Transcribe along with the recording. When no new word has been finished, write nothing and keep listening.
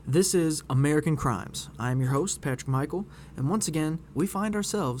This is American Crimes. I am your host, Patrick Michael, and once again, we find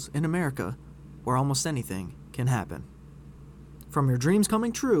ourselves in America where almost anything can happen. From your dreams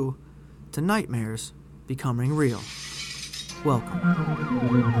coming true to nightmares becoming real. Welcome.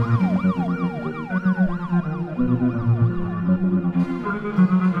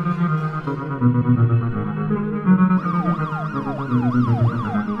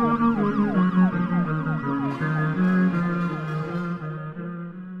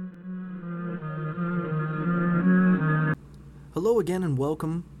 Hello again and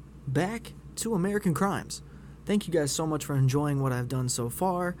welcome back to American Crimes. Thank you guys so much for enjoying what I've done so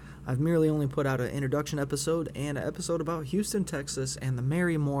far. I've merely only put out an introduction episode and an episode about Houston, Texas and the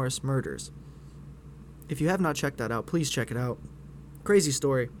Mary Morris murders. If you have not checked that out, please check it out. Crazy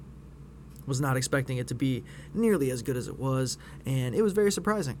story. Was not expecting it to be nearly as good as it was, and it was very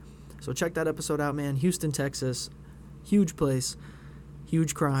surprising. So check that episode out, man. Houston, Texas. Huge place.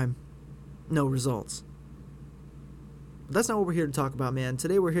 Huge crime. No results. But that's not what we're here to talk about, man.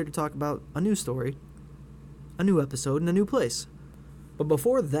 Today we're here to talk about a new story, a new episode, and a new place. But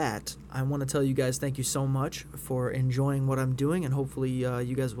before that, I want to tell you guys thank you so much for enjoying what I'm doing, and hopefully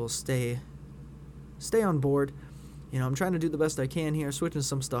you guys will stay on board. You know, I'm trying to do the best I can here, switching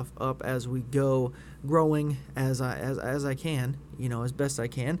some stuff up as we go, growing as I can, you know, as best I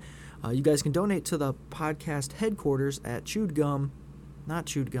can. You guys can donate to the podcast headquarters at at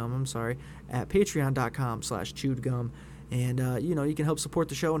patreon.com/chewedgum. And, you can help support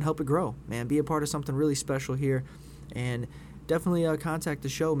the show and help it grow, man. Be a part of something really special here. And definitely contact the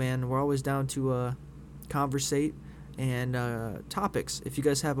show, man. We're always down to conversate and topics. If you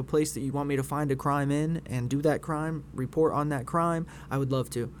guys have a place that you want me to find a crime in and do that crime, report on that crime, I would love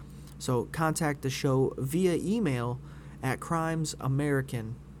to. So contact the show via email at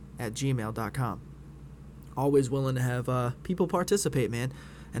crimesamerican@gmail.com. Always willing to have people participate, man.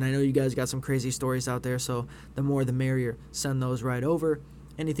 And I know you guys got some crazy stories out there, so the more the merrier. Send those right over.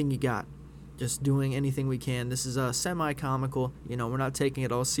 Anything you got. Just doing anything we can. This is semi-comical. You know, we're not taking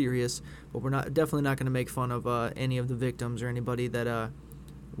it all serious, but we're definitely not going to make fun of any of the victims or anybody that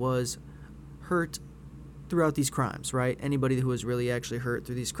was hurt throughout these crimes, right? Anybody who was really actually hurt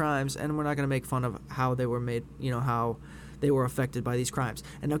through these crimes, and we're not going to make fun of how they were made, how they were affected by these crimes.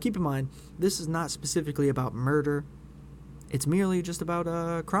 And now keep in mind, this is not specifically about murder. It's merely just about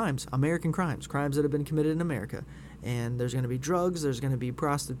crimes, American crimes that have been committed in America. And there's going to be drugs, there's going to be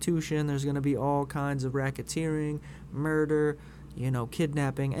prostitution, there's going to be all kinds of racketeering, murder,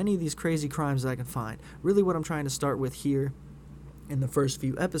 kidnapping, any of these crazy crimes that I can find. Really what I'm trying to start with here in the first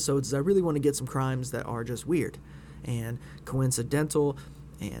few episodes is I really want to get some crimes that are just weird and coincidental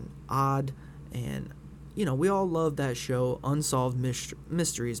and odd. And, we all love that show, Unsolved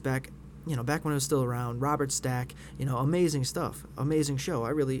Mysteries, back when it was still around. Robert Stack, amazing stuff, amazing show. I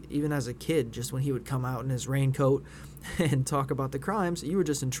really, even as a kid, just when he would come out in his raincoat and talk about the crimes, you were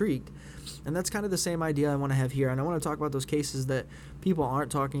just intrigued. And that's kind of the same idea I want to have here. And I want to talk about those cases that people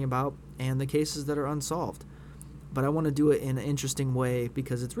aren't talking about and the cases that are unsolved. But I want to do it in an interesting way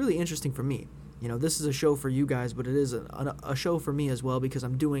because it's really interesting for me. This is a show for you guys, but it is a show for me as well because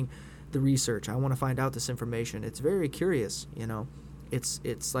I'm doing the research. I want to find out this information. It's very curious,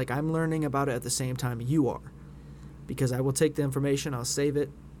 It's like I'm learning about it at the same time you are, because I will take the information, I'll save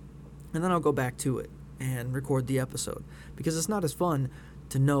it, and then I'll go back to it and record the episode, because it's not as fun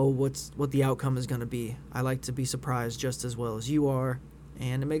to know what the outcome is going to be. I like to be surprised just as well as you are,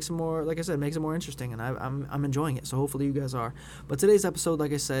 and it makes it more, like I said, makes it more interesting, and I'm enjoying it, so hopefully you guys are. But today's episode,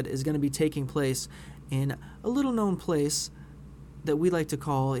 like I said, is going to be taking place in a little-known place that we like to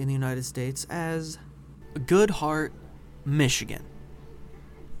call in the United States as Goodhart, Michigan.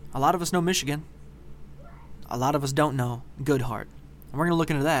 A lot of us know Michigan. A lot of us don't know Goodhart. And we're going to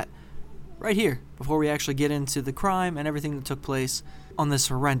look into that right here before we actually get into the crime and everything that took place on this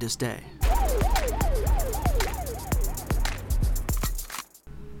horrendous day.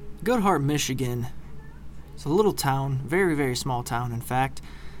 Goodhart, Michigan is a little town, very, very small town, in fact.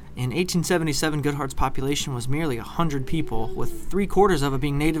 In 1877, Goodhart's population was merely 100 people, with 3/4 of it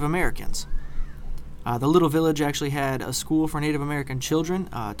being Native Americans. The little village actually had a school for Native American children,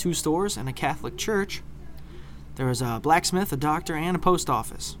 2 stores, and a Catholic church. There was a blacksmith, a doctor, and a post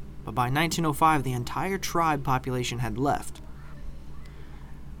office. But by 1905, the entire tribe population had left.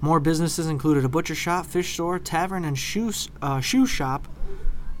 More businesses included a butcher shop, fish store, tavern, and shoe shop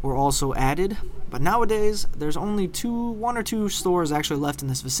were also added. But nowadays, there's only 1 or 2 stores actually left in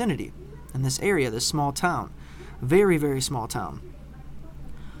this vicinity, in this area, this small town. Very, very small town.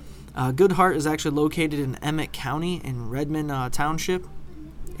 Goodhart is actually located in Emmett County in Redmond Township.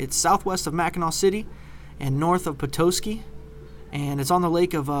 It's southwest of Mackinac City and north of Petoskey. and it's on the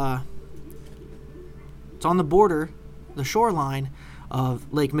lake of it's on the border, the shoreline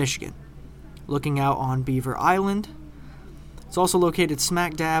of Lake Michigan, looking out on Beaver Island. It's also located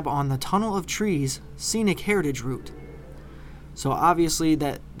smack dab on the Tunnel of Trees Scenic Heritage Route. So obviously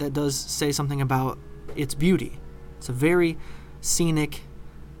that does say something about its beauty. It's a very scenic,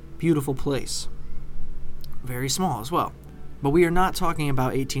 beautiful place. Very small as well. But we are not talking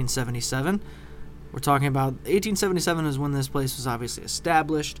about 1877. We're talking about 1877 is when this place was obviously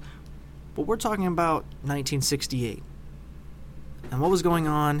established. But we're talking about 1968. And what was going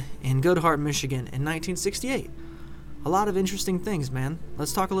on in Goodhart, Michigan in 1968? A lot of interesting things, man.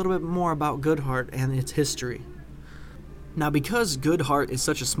 Let's talk a little bit more about Goodhart and its history. Now, because Goodhart is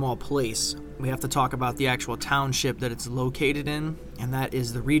such a small place, we have to talk about the actual township that it's located in, and that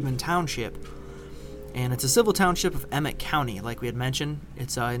is the Reedman Township. And it's a civil township of Emmett County, like we had mentioned.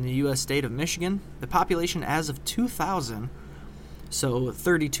 It's in the U.S. state of Michigan. The population as of 2000, so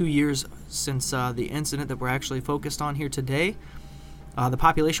 32 years since the incident that we're actually focused on here today, the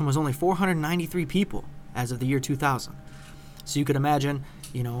population was only 493 people as of the year 2000. So you could imagine,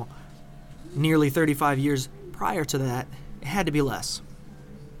 nearly 35 years prior to that, it had to be less.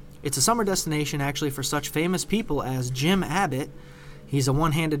 It's a summer destination actually for such famous people as Jim Abbott. He's a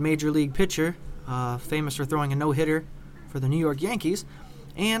one-handed major league pitcher, famous for throwing a no-hitter for the New York Yankees,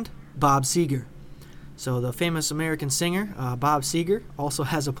 and Bob Seger. So the famous American singer, Bob Seger, also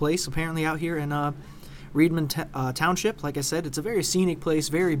has a place apparently out here in Reedman Township. Like I said, it's a very scenic place,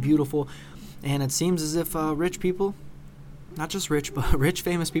 very beautiful. And it seems as if rich people, not just rich, but rich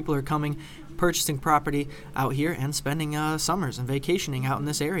famous people are coming, purchasing property out here and spending summers and vacationing out in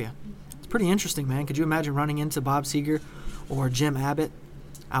this area. It's pretty interesting, man. Could you imagine running into Bob Seger or Jim Abbott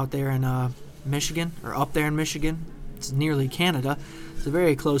out there in Michigan, or up there in Michigan? It's nearly Canada. It's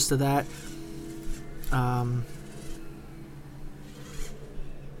very close to that.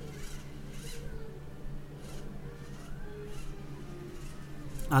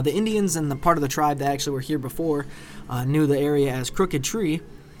 The Indians and the part of the tribe that actually were here before knew the area as Crooked Tree.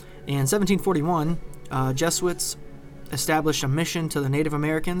 In 1741, Jesuits established a mission to the Native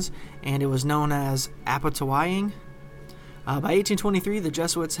Americans, and it was known as Apatowaying. By 1823, the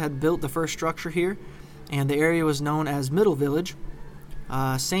Jesuits had built the first structure here, and the area was known as Middle Village.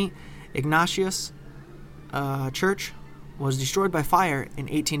 St. Ignatius Church was destroyed by fire in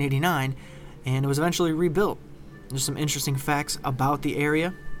 1889, and it was eventually rebuilt. There's some interesting facts about the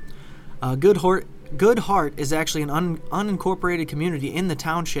area. Goodhart is actually an unincorporated community in the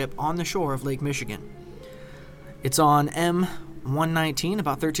township on the shore of Lake Michigan. It's on M119,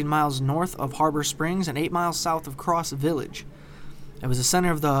 about 13 miles north of Harbor Springs and 8 miles south of Cross Village. It was the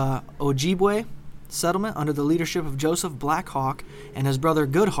center of the Ojibwe settlement under the leadership of Joseph Black Hawk and his brother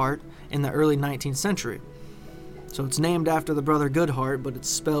Goodhart in the early 19th century. So it's named after the brother Goodhart, but it's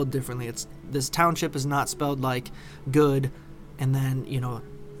spelled differently. This township is not spelled like good and then,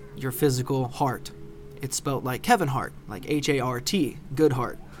 your physical heart. It's spelled like Kevin Hart, like H-A-R-T,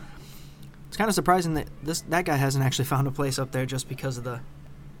 Goodhart. It's kind of surprising that that guy hasn't actually found a place up there just because of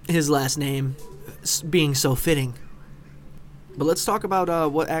his last name being so fitting. But let's talk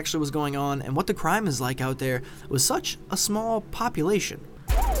about what actually was going on and what the crime is like out there with such a small population.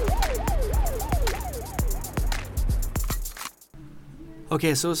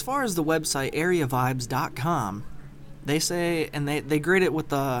 Okay, so as far as the website areavibes.com, they say, and they grade it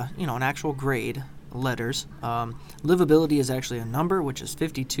with an actual grade, letters. Livability is actually a number, which is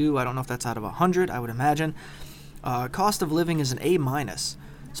 52. I don't know if that's out of 100, I would imagine. Cost of living is an A-.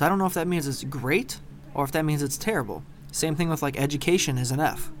 So I don't know if that means it's great or if that means it's terrible. Same thing with like education is an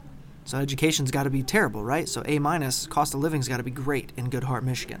F. So education's got to be terrible, right? So A-, cost of living's got to be great in Goodhart,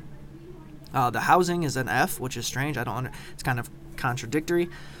 Michigan. The housing is an F, which is strange. It's kind of contradictory.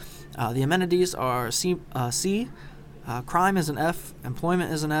 The amenities are C. Crime is an F,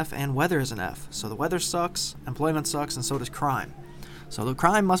 employment is an F, and weather is an F. So the weather sucks, employment sucks, and so does crime. So the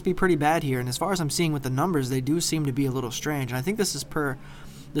crime must be pretty bad here, and as far as I'm seeing with the numbers, they do seem to be a little strange. And I think this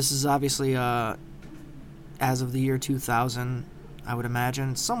is obviously as of the year 2000, I would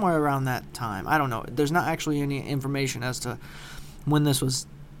imagine, somewhere around that time. I don't know. There's not actually any information as to when this was,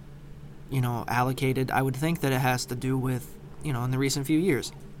 allocated. I would think that it has to do with, in the recent few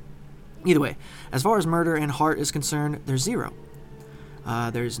years. Either way, as far as murder and heart is concerned, there's 0.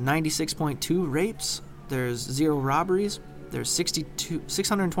 There's 96.2 rapes. There's 0 robberies. There's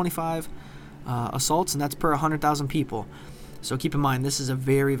 625 assaults, and that's per 100,000 people. So keep in mind, this is a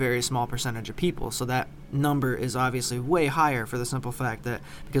very, very small percentage of people. So that number is obviously way higher for the simple fact that,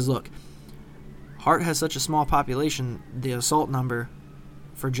 because look, Hart has such a small population, the assault number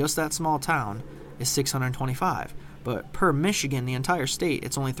for just that small town is 625. But per Michigan, the entire state,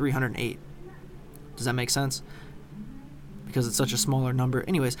 it's only 308. Does that make sense? Because it's such a smaller number.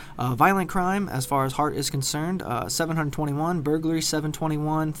 Anyways, violent crime, as far as Hart is concerned, 721, burglary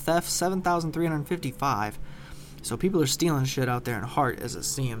 721, theft 7,355. So people are stealing shit out there in Hart, as it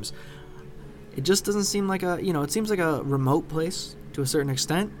seems. It just doesn't seem like it seems like a remote place to a certain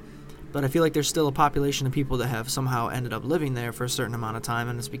extent, but I feel like there's still a population of people that have somehow ended up living there for a certain amount of time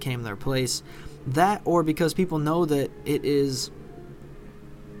and it's became their place. That, or because people know that it is,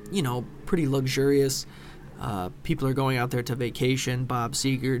 pretty luxurious. People are going out there to vacation. Bob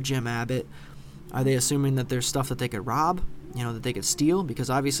Seger, Jim Abbott. Are they assuming that there's stuff that they could rob, that they could steal? Because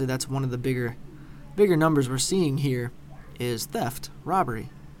obviously that's one of the bigger numbers we're seeing here is theft, robbery,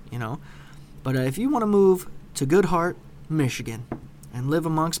 But if you want to move to Goodhart, Michigan, and live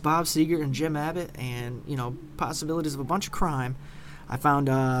amongst Bob Seger and Jim Abbott and, possibilities of a bunch of crime, I found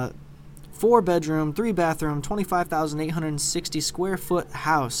a 4-bedroom, 3-bathroom, 25,860 square foot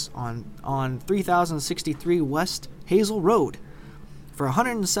house on 3,063 West Hazel Road for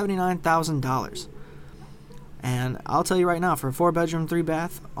 $179,000. And I'll tell you right now, for a 4-bedroom,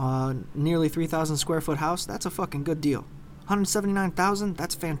 3-bath, nearly 3,000 square foot house, that's a fucking good deal. $179,000,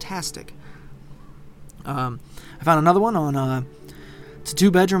 that's fantastic. I found another one on, it's a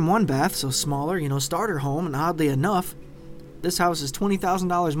 2-bedroom, 1-bath, so smaller, starter home, and oddly enough, this house is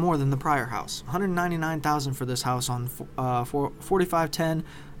 $20,000 more than the prior house. $199,000 for this house on 4510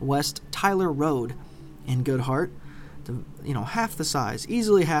 West Tyler Road in Goodhart. Half the size,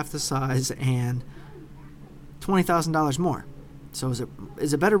 easily half the size, and $20,000 more. So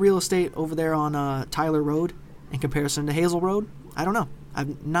is it better real estate over there on Tyler Road in comparison to Hazel Road? I don't know.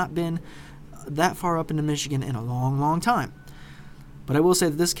 I've not been that far up into Michigan in a long, long time. But I will say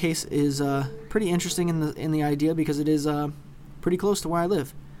that this case is pretty interesting in the idea because it is pretty close to where I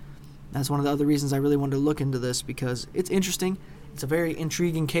live. That's one of the other reasons I really wanted to look into this, because it's interesting. It's a very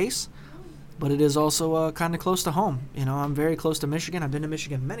intriguing case, but it is also kind of close to home. I'm very close to Michigan. I've been to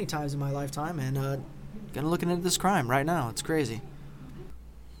Michigan many times in my lifetime, and kind of looking into this crime right now. It's crazy.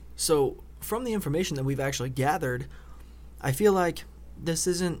 So from the information that we've actually gathered, I feel like this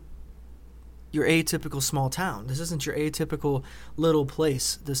isn't your atypical small town. This isn't your atypical little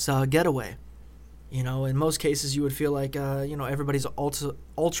place, this getaway. In most cases you would feel like, everybody's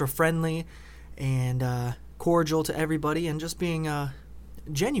ultra friendly and cordial to everybody and just being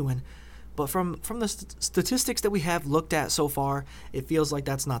genuine. But from the statistics that we have looked at so far, it feels like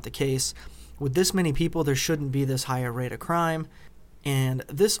that's not the case. With this many people, there shouldn't be this higher rate of crime. And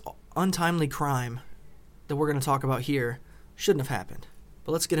this untimely crime that we're going to talk about here shouldn't have happened.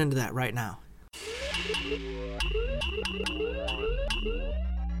 But let's get into that right now.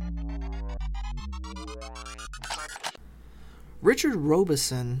 Richard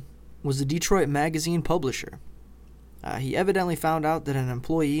Robeson was a Detroit Magazine publisher. He evidently found out that an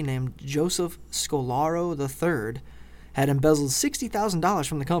employee named Joseph Scolaro III had embezzled $60,000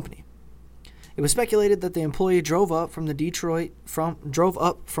 from the company. It was speculated that the employee drove up from Detroit to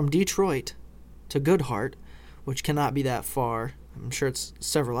Goodhart, which cannot be that far. I'm sure it's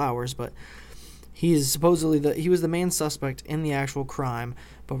several hours, but he was the main suspect in the actual crime.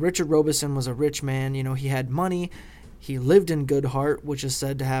 But Richard Robeson was a rich man. He had money. He lived in Goodhart, which is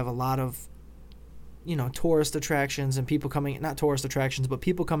said to have a lot of, tourist attractions and people coming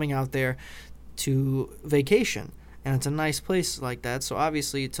out there to vacation. And it's a nice place like that. So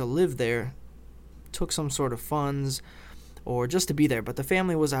obviously to live there took some sort of funds or just to be there. But the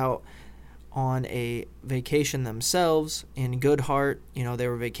family was out on a vacation themselves in Goodhart. They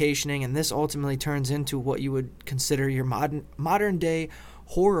were vacationing, and this ultimately turns into what you would consider your modern day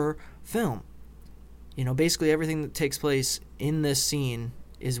horror film. Basically everything that takes place in this scene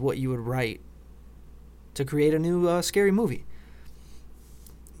is what you would write to create a new scary movie.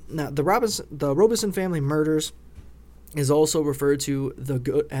 Now, the Robeson family murders is also referred to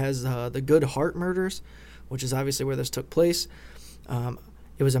as the Goodhart murders, which is obviously where this took place.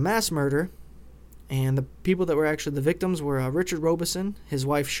 It was a mass murder, and the people that were actually the victims were Richard Robeson, his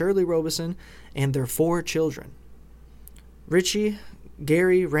wife Shirley Robeson, and their 4 children: Richie,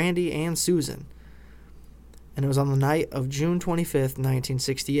 Gary, Randy, and Susan. And it was on the night of June 25th,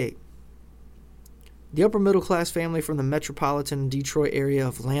 1968. The upper-middle-class family from the metropolitan Detroit area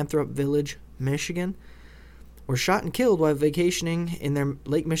of Lathrop Village, Michigan, were shot and killed while vacationing in their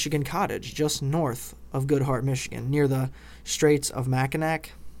Lake Michigan cottage just north of Goodhart, Michigan, near the Straits of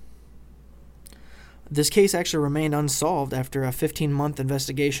Mackinac. This case actually remained unsolved after a 15-month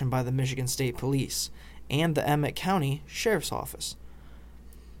investigation by the Michigan State Police and the Emmett County Sheriff's Office.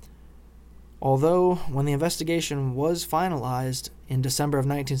 Although, when the investigation was finalized in December of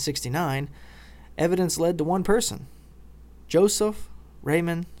 1969, evidence led to one person, Joseph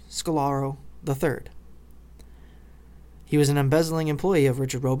Raymond Scalaro III. He was an embezzling employee of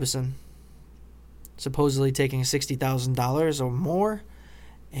Richard Robeson, supposedly taking $60,000 or more,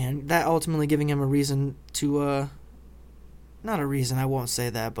 and that ultimately giving him a reason to, not a reason, I won't say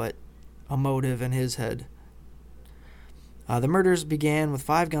that, but a motive in his head. The murders began with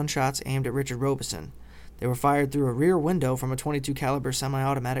 5 gunshots aimed at Richard Robeson. They were fired through a rear window from a .22 caliber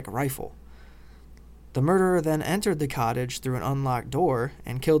semi-automatic rifle. The murderer then entered the cottage through an unlocked door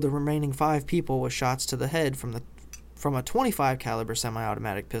and killed the remaining 5 people with shots to the head from a .25 caliber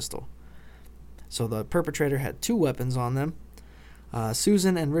semi-automatic pistol. So the perpetrator had 2 weapons on them.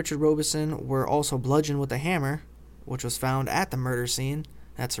 Susan and Richard Robeson were also bludgeoned with a hammer, which was found at the murder scene.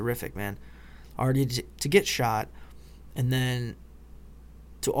 That's horrific, man. Already to get shot, and then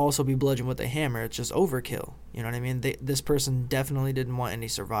to also be bludgeoned with a hammer, it's just overkill. You know what I mean? This person definitely didn't want any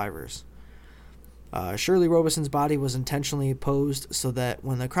survivors. Shirley Robeson's body was intentionally posed so that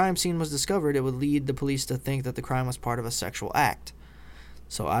when the crime scene was discovered, it would lead the police to think that the crime was part of a sexual act.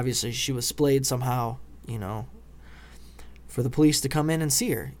 So obviously she was splayed somehow, for the police to come in and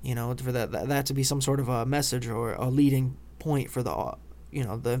see her, for that to be some sort of a message or a leading point for the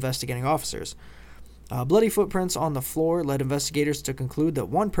investigating officers. Bloody footprints on the floor led investigators to conclude that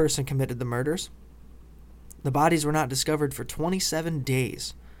one person committed the murders. The bodies were not discovered for 27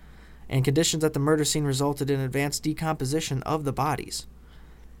 days, and conditions at the murder scene resulted in advanced decomposition of the bodies.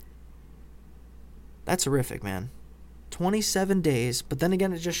 That's horrific, man. 27 days, but then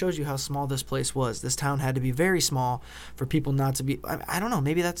again, it just shows you how small this place was. This town had to be very small for people not to be... I don't know,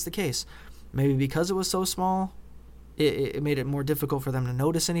 maybe that's the case. Maybe because it was so small, it made it more difficult for them to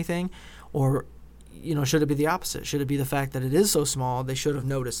notice anything, or... should it be the opposite? Should it be the fact that it is so small, they should have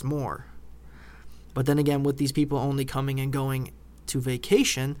noticed more? But then again, with these people only coming and going to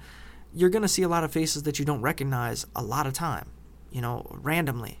vacation, you're going to see a lot of faces that you don't recognize a lot of time,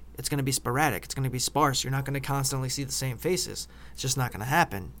 randomly. It's going to be sporadic. It's going to be sparse. You're not going to constantly see the same faces. It's just not going to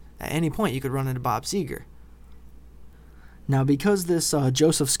happen. At any point, you could run into Bob Seger. Now, because this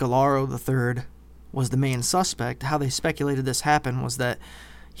Joseph Scalaro III was the main suspect, how they speculated this happened was that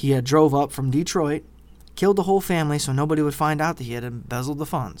he had drove up from Detroit, killed the whole family so nobody would find out that he had embezzled the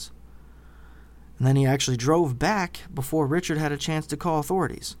funds. And then he actually drove back before Richard had a chance to call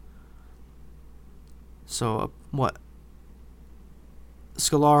authorities. So,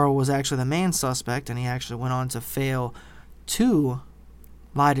 Scalaro was actually the main suspect, and he actually went on to fail 2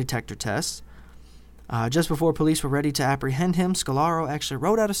 lie detector tests. Just before police were ready to apprehend him, Scalaro actually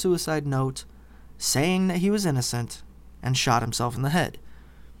wrote out a suicide note saying that he was innocent and shot himself in the head.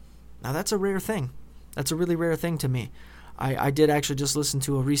 Now, that's a rare thing. That's a really rare thing to me. I did actually just listen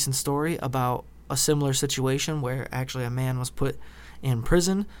to a recent story about a similar situation where actually a man was put in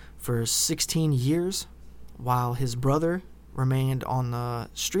prison for 16 years while his brother remained on the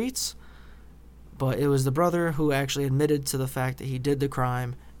streets. But it was the brother who actually admitted to the fact that he did the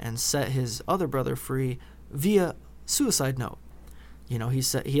crime and set his other brother free via suicide note. He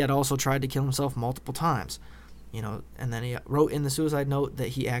said he had also tried to kill himself multiple times. And then he wrote in the suicide note that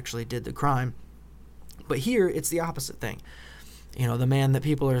he actually did the crime. But here, it's the opposite thing. The man that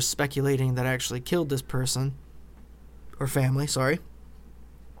people are speculating that actually killed this person, or family, sorry.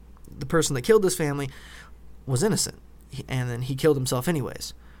 The person that killed this family was innocent, and then he killed himself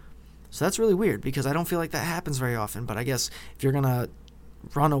anyways. So that's really weird, because I don't feel like that happens very often. But I guess if you're going to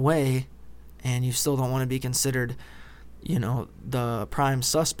run away and you still don't want to be considered the prime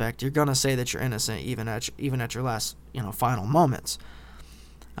suspect, you're gonna say that you're innocent even at your last final moments.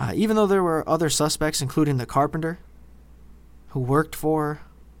 Even though there were other suspects, including the carpenter who worked for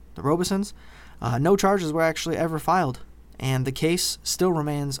the Robesons, no charges were actually ever filed, and the case still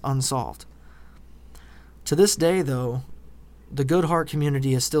remains unsolved. To this day, though, the Goodhart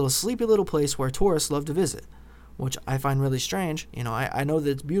community is still a sleepy little place where tourists love to visit, which I find really strange. I know that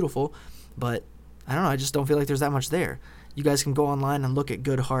it's beautiful, but I don't know, I just don't feel like there's that much there. You guys can go online and look at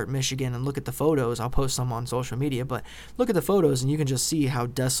Goodhart, Michigan, and look at the photos. I'll post some on social media, but look at the photos and you can just see how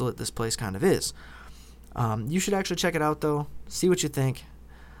desolate this place kind of is. You should actually check it out, though. See what you think.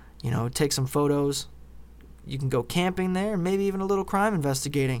 Take some photos. You can go camping there, maybe even a little crime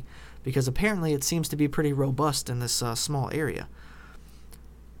investigating, because apparently it seems to be pretty robust in this small area.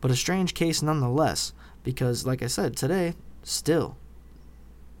 But a strange case nonetheless, because, like I said, today, still,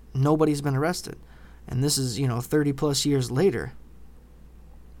 nobody's been arrested. And this is, 30 plus years later.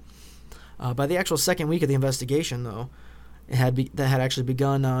 By the actual second week of the investigation, though, that had actually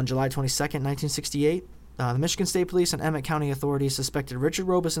begun on July 22nd, 1968, the Michigan State Police and Emmett County authorities suspected Richard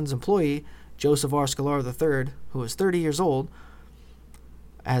Robeson's employee, Joseph R. Scalaro III, who was 30 years old,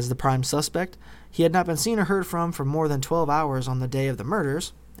 as the prime suspect. He had not been seen or heard from for more than 12 hours on the day of the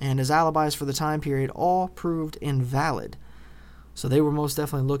murders, and his alibis for the time period all proved invalid. So they were most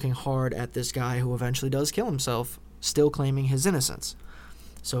definitely looking hard at this guy who eventually does kill himself, still claiming his innocence.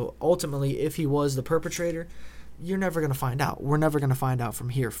 So ultimately, if he was the perpetrator, you're never going to find out. We're never going to find out from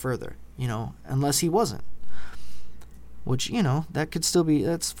here further, unless he wasn't. Which, that could still be,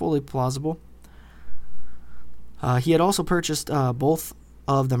 that's fully plausible. He had also purchased both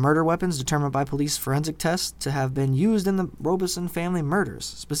of the murder weapons determined by police forensic tests to have been used in the Robeson family murders,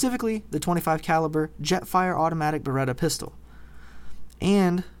 specifically the .25 caliber Jetfire automatic Beretta pistol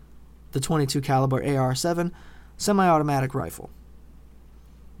and the .22 caliber AR-7 semi-automatic rifle.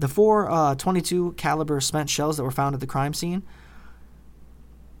 The 4 .22 caliber spent shells that were found at the crime scene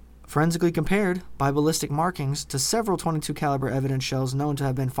forensically compared by ballistic markings to several .22 caliber evidence shells known to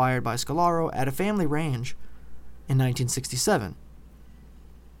have been fired by Scalaro at a family range in 1967.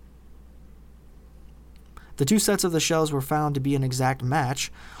 The 2 sets of the shells were found to be an exact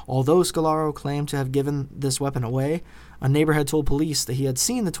match. Although Scalaro claimed to have given this weapon away, a neighbor had told police that he had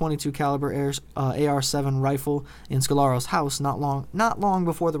seen the .22 caliber AR-7 rifle in Scalaro's house not long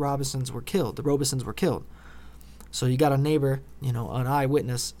before the Robesons were killed. So you got a neighbor, an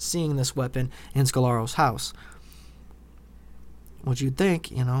eyewitness, seeing this weapon in Scalaro's house. What you'd think,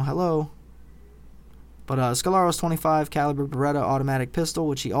 hello. But Scalaro's .25 caliber Beretta automatic pistol,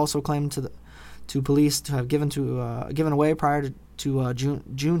 which he also claimed to police to have given away prior to June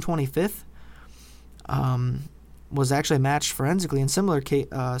 25th, was actually matched forensically in similar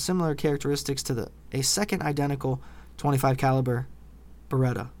characteristics to a second identical .25 caliber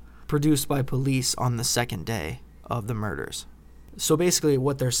Beretta produced by police on the second day of the murders. So basically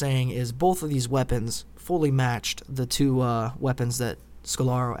what they're saying is both of these weapons fully matched the 2 weapons that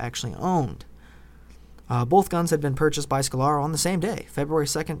Scalaro actually owned. Both guns had been purchased by Scalaro on the same day, February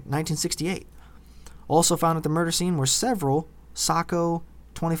 2nd, 1968. Also found at the murder scene were several Sacco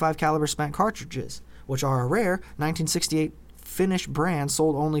 .25 caliber spent cartridges, which are a rare 1968 Finnish brand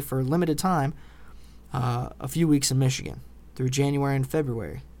sold only for limited time a few weeks in Michigan through January and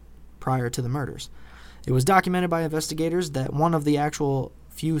February prior to the murders. It was documented by investigators that one of the actual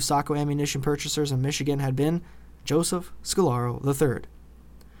few Sacco ammunition purchasers in Michigan had been Joseph Scalaro III.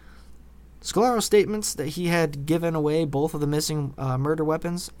 Scalaro's statements that he had given away both of the missing murder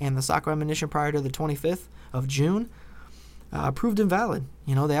weapons and the Sacco ammunition prior to the 25th of June proved invalid.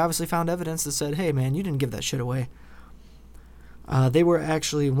 They obviously found evidence that said, hey man, you didn't give that shit away. They were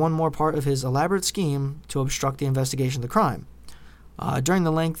actually one more part of his elaborate scheme to obstruct the investigation of the crime. During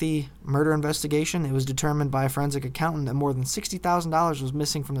the lengthy murder investigation, it was determined by a forensic accountant that more than $60,000 was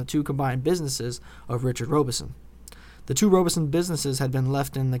missing from the 2 combined businesses of Richard Robeson. The 2 Robeson businesses had been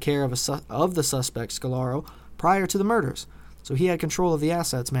left in the care of the suspect, Scalaro, prior to the murders, so he had control of the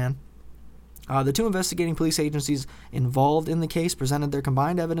assets, man. The 2 investigating police agencies involved in the case presented their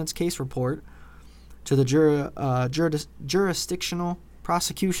combined evidence case report to the jurisdictional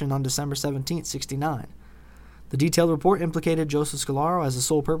prosecution on December 17, 1969. The detailed report implicated Joseph Scalaro as the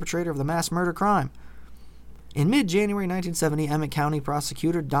sole perpetrator of the mass murder crime. In mid-January 1970, Emmett County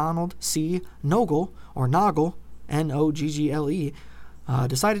prosecutor Donald C. Noggle, Noggle,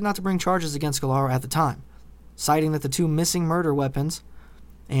 decided not to bring charges against Scalaro at the time, citing that the 2 missing murder weapons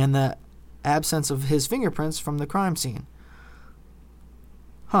and the absence of his fingerprints from the crime scene.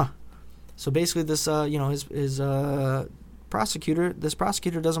 So basically this, his prosecutor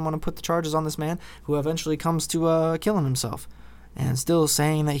doesn't want to put the charges on this man who eventually comes to killing himself and still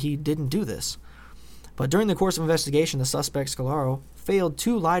saying that he didn't do this. But during the course of investigation, the suspect, Scalaro, failed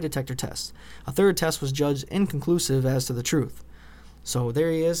 2 lie detector tests. A 3rd test was judged inconclusive as to the truth. So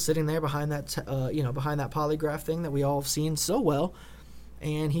there he is, sitting there behind that, behind that polygraph thing that we all have seen so well,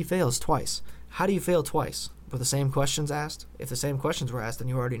 and he fails twice. How do you fail twice? Were the same questions asked? If the same questions were asked, then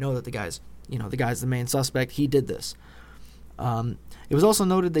you already know that the guy's the main suspect. He did this. It was also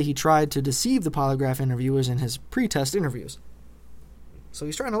noted that he tried to deceive the polygraph interviewers in his pre-test interviews. So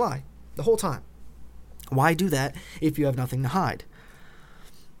he's trying to lie the whole time. Why do that if you have nothing to hide?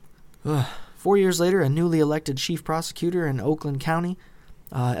 4 years later, a newly elected chief prosecutor in Oakland County,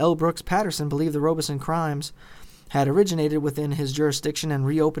 L. Brooks Patterson, believed the Robeson crimes had originated within his jurisdiction and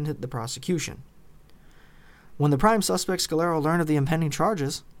reopened the prosecution. When the prime suspect Scalaro learned of the impending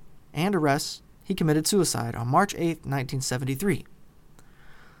charges and arrests, he committed suicide on March 8, 1973.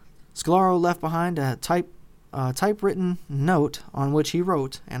 Scalaro left behind a typewritten note on which he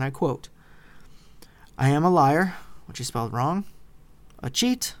wrote, and I quote, "I am a liar," which he spelled wrong, "a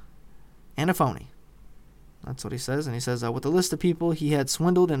cheat, and a phony." That's what he says. And he says, with a list of people he had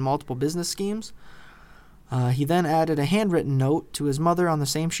swindled in multiple business schemes, He then added a handwritten note to his mother on the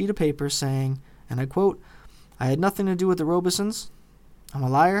same sheet of paper saying, and I quote, "I had nothing to do with the Robesons. I'm a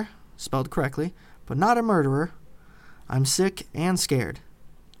liar, spelled correctly, but not a murderer. I'm sick and scared.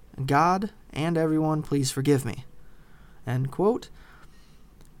 God and everyone, please forgive me." End quote.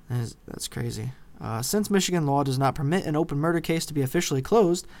 That's crazy. Since Michigan law does not permit an open murder case to be officially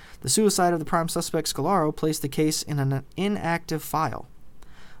closed, the suicide of the prime suspect Scolaro placed the case in an inactive file.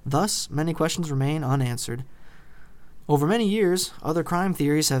 Thus, many questions remain unanswered. Over many years, other crime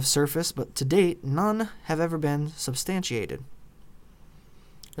theories have surfaced, but to date, none have ever been substantiated.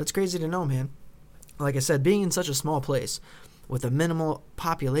 That's crazy to know, man. Like I said, being in such a small place with a minimal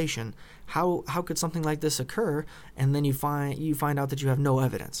population, how could something like this occur? And then you find out that you have no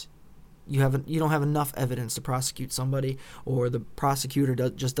evidence. You don't have enough evidence to prosecute somebody, or the prosecutor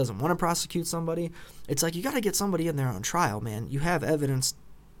just doesn't want to prosecute somebody. It's like you got to get somebody in there on trial, man. You have evidence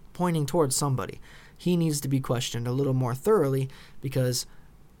pointing towards somebody. He needs to be questioned a little more thoroughly because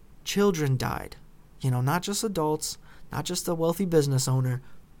children died. Not just adults, not just a wealthy business owner,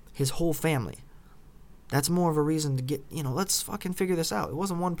 his whole family. That's more of a reason to get, let's fucking figure this out. It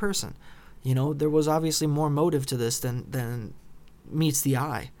wasn't one person. There was obviously more motive to this than meets the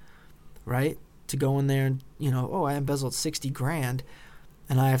eye, right? To go in there and, I embezzled $60,000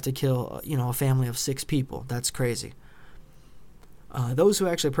 and I have to kill, a family of 6 people. That's crazy. Those who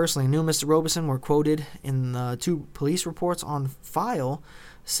actually personally knew Mr. Robeson were quoted in the 2 police reports on file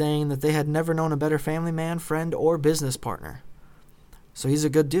saying that they had never known a better family man, friend, or business partner. So he's a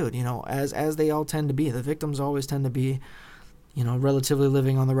good dude, as they all tend to be. The victims always tend to be, relatively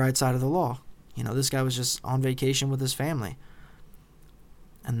living on the right side of the law. This guy was just on vacation with his family.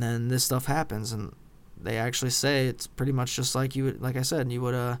 And then this stuff happens, and they actually say it's pretty much just like I said,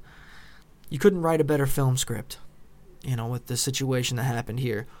 you couldn't write a better film script, with the situation that happened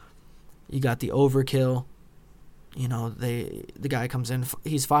here. You got the overkill, the guy comes in,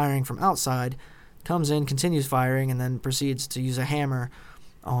 he's firing from outside, comes in, continues firing, and then proceeds to use a hammer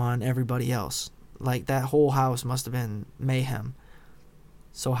on everybody else. Like, that whole house must have been mayhem.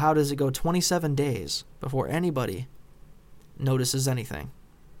 So how does it go 27 days before anybody notices anything?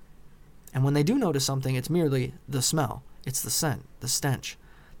 And when they do notice something, it's merely the smell. It's the scent, the stench.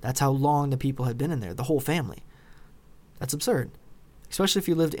 That's how long the people had been in there, the whole family. That's absurd. Especially if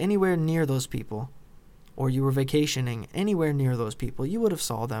you lived anywhere near those people, or you were vacationing anywhere near those people, you would have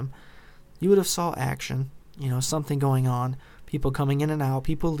saw them. You would have saw action, something going on, people coming in and out,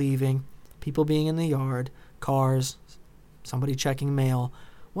 people leaving, people being in the yard, cars, somebody checking mail,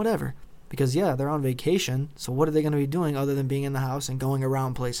 whatever. Because, they're on vacation, so what are they going to be doing other than being in the house and going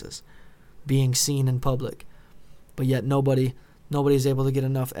around places, being seen in public? But yet nobody's able to get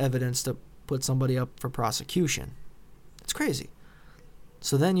enough evidence to put somebody up for prosecution. It's crazy.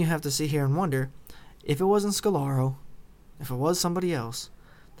 So then you have to sit here and wonder, if it wasn't Scolaro, if it was somebody else,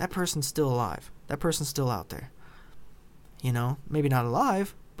 that person's still alive. That person's still out there. Maybe not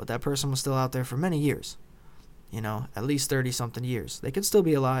alive, but that person was still out there for many years. At least 30-something years. They could still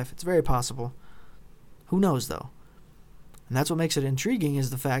be alive. It's very possible. Who knows, though? And that's what makes it intriguing,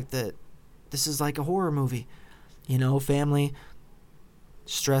 is the fact that this is like a horror movie. Family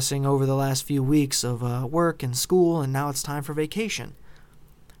stressing over the last few weeks of work and school, and now it's time for vacation.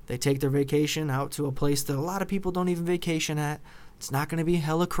 They take their vacation out to a place that a lot of people don't even vacation at. It's not going to be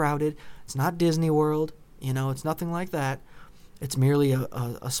hella crowded. It's not Disney World. It's nothing like that. It's merely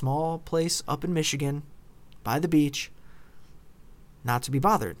a small place up in Michigan by the beach, not to be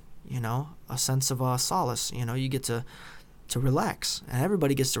bothered. A sense of solace. You get to relax, and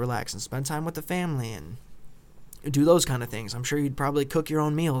everybody gets to relax and spend time with the family and do those kind of things. I'm sure you'd probably cook your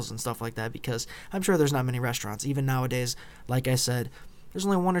own meals and stuff like that, because I'm sure there's not many restaurants. Even nowadays, like I said, there's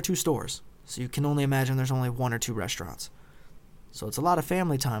only 1 or 2 stores. So you can only imagine there's only 1 or 2 restaurants. So it's a lot of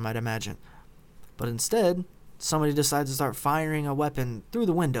family time, I'd imagine. But instead, somebody decides to start firing a weapon through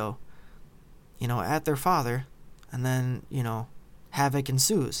the window, at their father, and then, havoc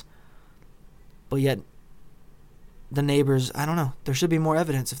ensues. But yet, the neighbors, I don't know, there should be more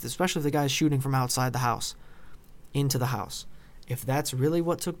evidence, especially if the guy's shooting from outside the house into the house. If that's really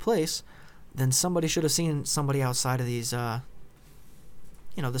what took place, then somebody should have seen somebody outside of these,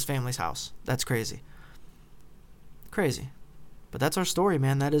 this family's house. That's crazy. Crazy. But that's our story,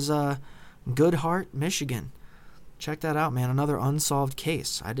 man. That is Goodhart, Michigan. Check that out, man. Another unsolved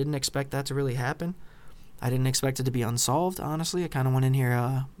case. I didn't expect that to really happen. I didn't expect it to be unsolved, honestly. I kind of went in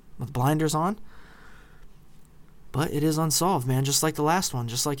here with blinders on. But it is unsolved, man. Just like the last one.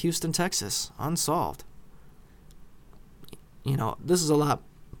 Just like Houston, Texas. Unsolved. This is a lot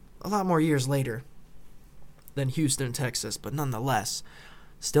more years later than Houston, Texas. But nonetheless,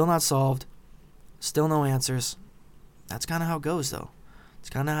 still not solved. Still no answers. That's kind of how it goes, though. It's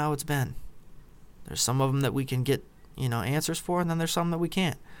kind of how it's been. There's some of them that we can get, answers for, and then there's some that we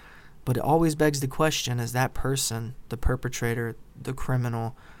can't. But it always begs the question, is that person, the perpetrator, the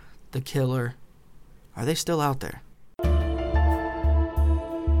criminal, the killer, are they still out there?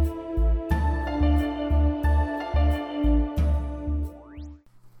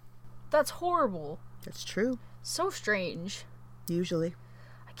 That's horrible. That's true. So strange. Usually.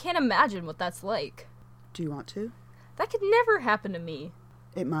 I can't imagine what that's like. Do you want to? That could never happen to me.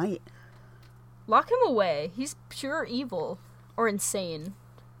 It might. Lock him away. He's pure evil. Or insane.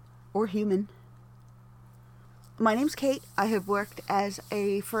 Or human. My name's Kate. I have worked as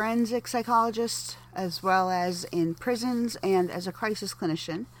a forensic psychologist as well as in prisons and as a crisis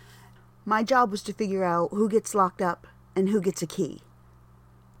clinician. My job was to figure out who gets locked up and who gets a key.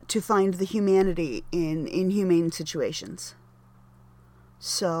 To find the humanity in inhumane situations.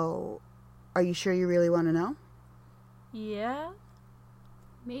 So, are you sure you really want to know? Yeah?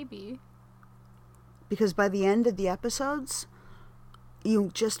 Maybe. Because by the end of the episodes, you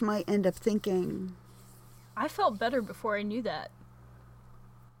just might end up thinking... I felt better before I knew that.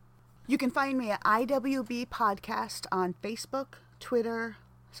 You can find me at IWB Podcast on Facebook, Twitter,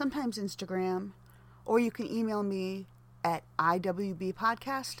 sometimes Instagram, or you can email me at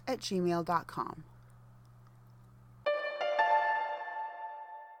iwbpodcast@gmail.com.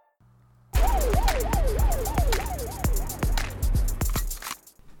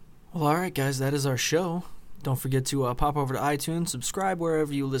 Well, alright guys, that is our show. Don't forget to pop over to iTunes, subscribe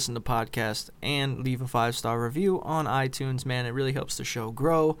wherever you listen to podcasts, and leave a 5-star review on iTunes. Man, it really helps the show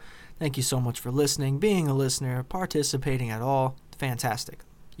grow. Thank you so much for listening, being a listener, participating at all. Fantastic.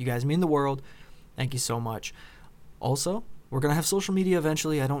 You guys mean the world. Thank you so much. Also, we're going to have social media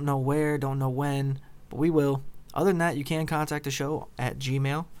eventually. I don't know where, don't know when, but we will. Other than that, you can contact the show at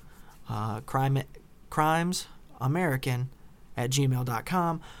Gmail,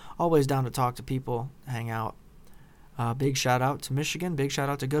 crimesamerican@gmail.com. Always down to talk to people, hang out. Big shout out to Michigan. Big shout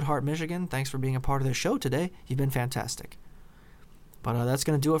out to Good Heart, Michigan. Thanks for being a part of the show today. You've been fantastic. But that's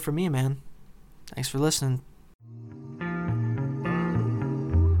going to do it for me, man. Thanks for listening.